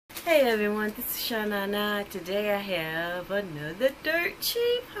Hey everyone, this is Shananah. Today I have another dirt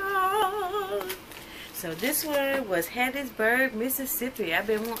cheap haul. So this one was Hattiesburg, Mississippi. I've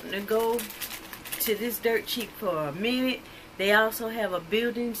been wanting to go to this dirt cheap for a minute. They also have a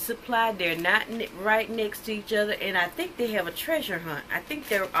building supply. They're not right next to each other, and I think they have a treasure hunt. I think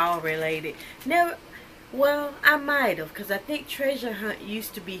they're all related. Never, well, I might have, because I think treasure hunt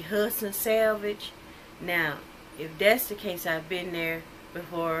used to be Hudson Salvage. Now, if that's the case, I've been there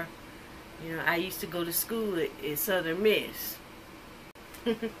before. You know, I used to go to school at Southern Miss.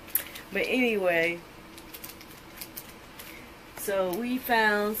 But anyway, so we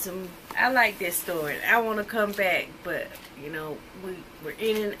found some. I like this store and I want to come back, but you know, we were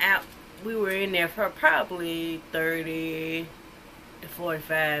in and out. We were in there for probably 30 to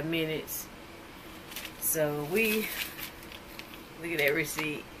 45 minutes. So we look at that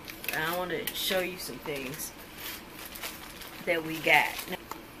receipt. I want to show you some things that we got.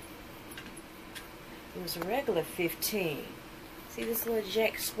 It was a regular 15. See this little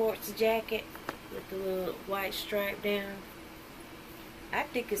sports jacket with the little white stripe down? I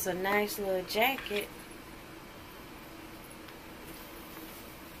think it's a nice little jacket.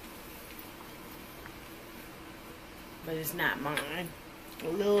 But it's not mine. A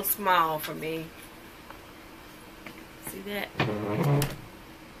little small for me. See that?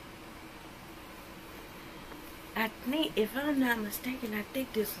 I think, if I'm not mistaken, I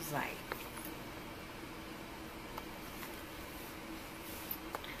think this was like,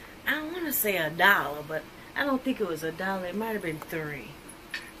 I don't want to say $1, but I don't think it was $1. It might have been $3.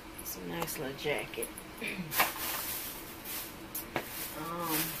 It's a nice little jacket.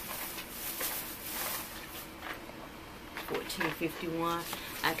 $14.51.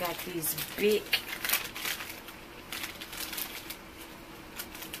 I got these big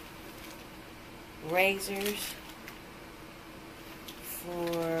razors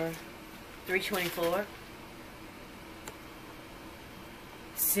for $3.24.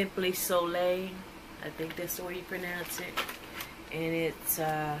 Simply Soleil, I think that's the way you pronounce it. And it's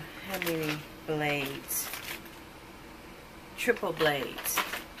how many blades? Triple blades.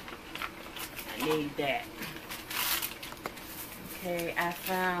 I need that. Okay, I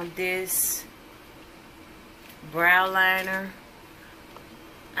found this brow liner.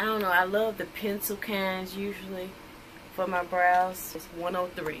 I don't know, I love the pencil kinds usually for my brows. It's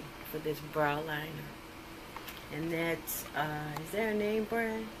 $103 for this brow liner. And that's, is there a name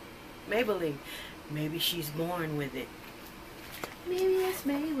brand? Maybelline. Maybe she's born with it. Maybe it's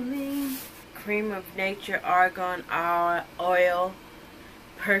Maybelline. Cream of Nature Argan Oil.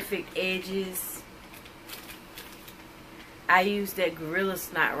 Perfect Edges. I use that Gorilla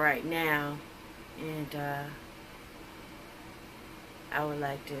Snot right now. And, I would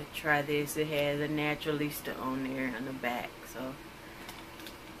like to try this. It has a Naturalista on there on the back. So,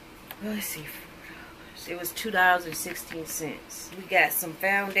 let's see. It was $2.16. We got some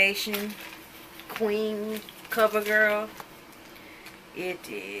foundation, Queen CoverGirl. It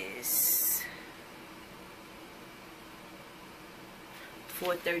is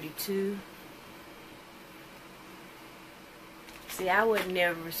 $4.32. See, I would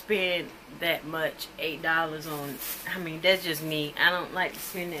never spend that much, $8 on. I mean, that's just me. I don't like to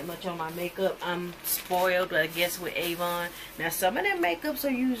spend that much on my makeup. I'm spoiled, I guess, with Avon. Now, some of their makeups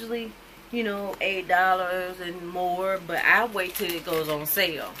are usually, you know, $8 and more, but I wait till it goes on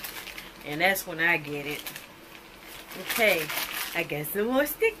sale, and that's when I get it. Okay, I got some more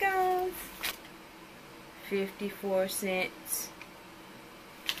stick-ons. 54 cents.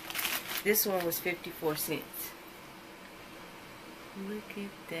 This one was 54 cents. Look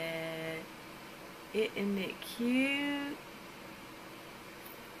at that. Isn't it cute?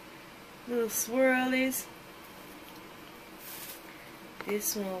 Little swirlies.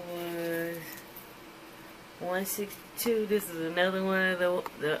 This one was $162. This is another one of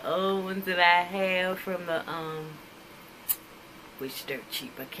the old ones that I have from the which they're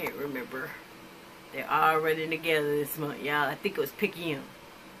cheap. I can't remember. They're all running together this month, y'all. I think it was Picky M.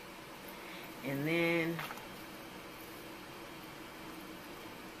 And then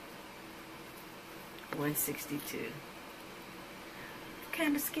 $162.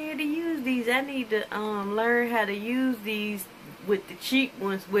 Kind of scared to use these. I need to learn how to use these with the cheap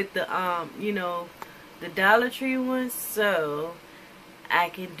ones, with the you know, the Dollar Tree ones, so I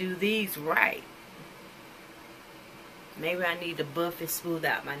can do these right. Maybe I need to buff and smooth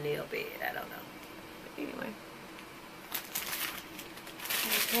out my nail bed. I don't know. But anyway.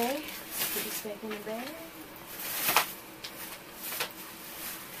 Okay, let's put this back in the bag.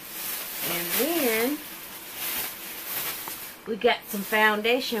 And then we got some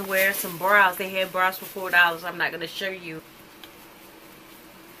foundation wear, some brows. They had brows for $4. I'm not going to show you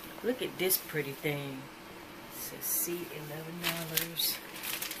Look at this pretty thing. It says C, $11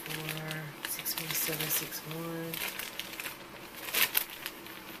 for 61761.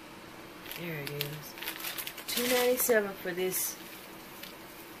 There it is. $2.97 for this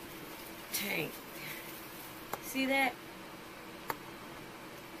tank. See that?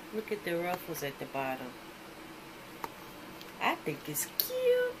 Look at the ruffles at the bottom. I think it's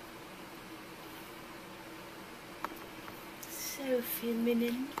cute. So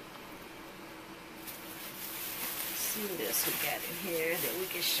feminine. Let's see what else we got in here that we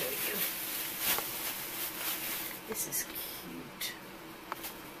can show you. This is cute.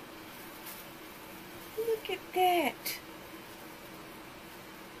 Look at that.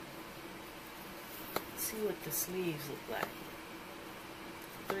 Let's see what the sleeves look like.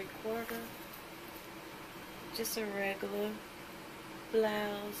 3/4. Just a regular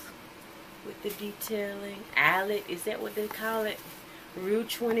blouse with the detailing. Eyelet, is that what they call it? Rue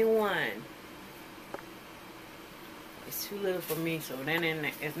 21. It's too little for me, so then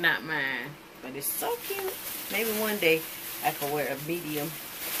it's not mine. But it's so cute. Maybe one day I can wear a medium.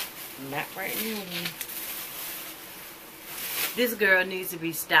 Not right now. This girl needs to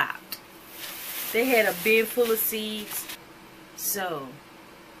be stopped. They had a bin full of seeds. So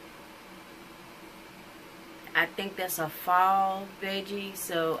I think that's a fall veggie,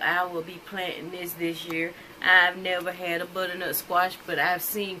 so I will be planting this year. I've never had a butternut squash, but I've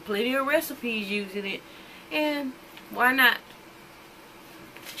seen plenty of recipes using it, and why not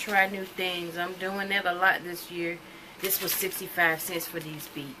try new things? I'm doing that a lot this year. This was 65 cents for these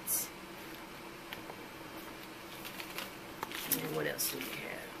beets. And what else do we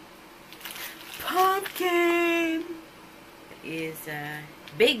have? Pumpkin is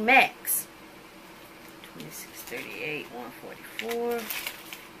Big Macs. 26.38, 144,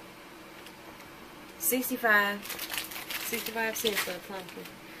 65 cents for the pumpkin.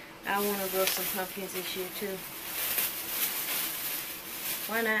 I want to grow some pumpkins this year too.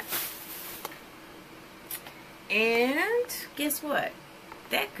 Why not? And guess what?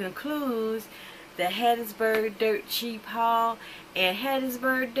 That concludes the Hattiesburg Dirt Cheap haul. And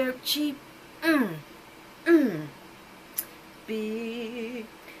Hattiesburg Dirt Cheap, big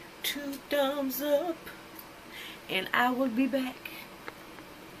 2 thumbs up. And I will be back.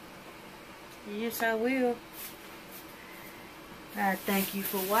 Yes, I will. I thank you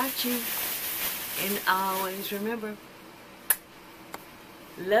for watching. And always remember,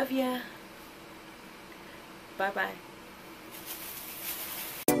 love ya. Bye-bye.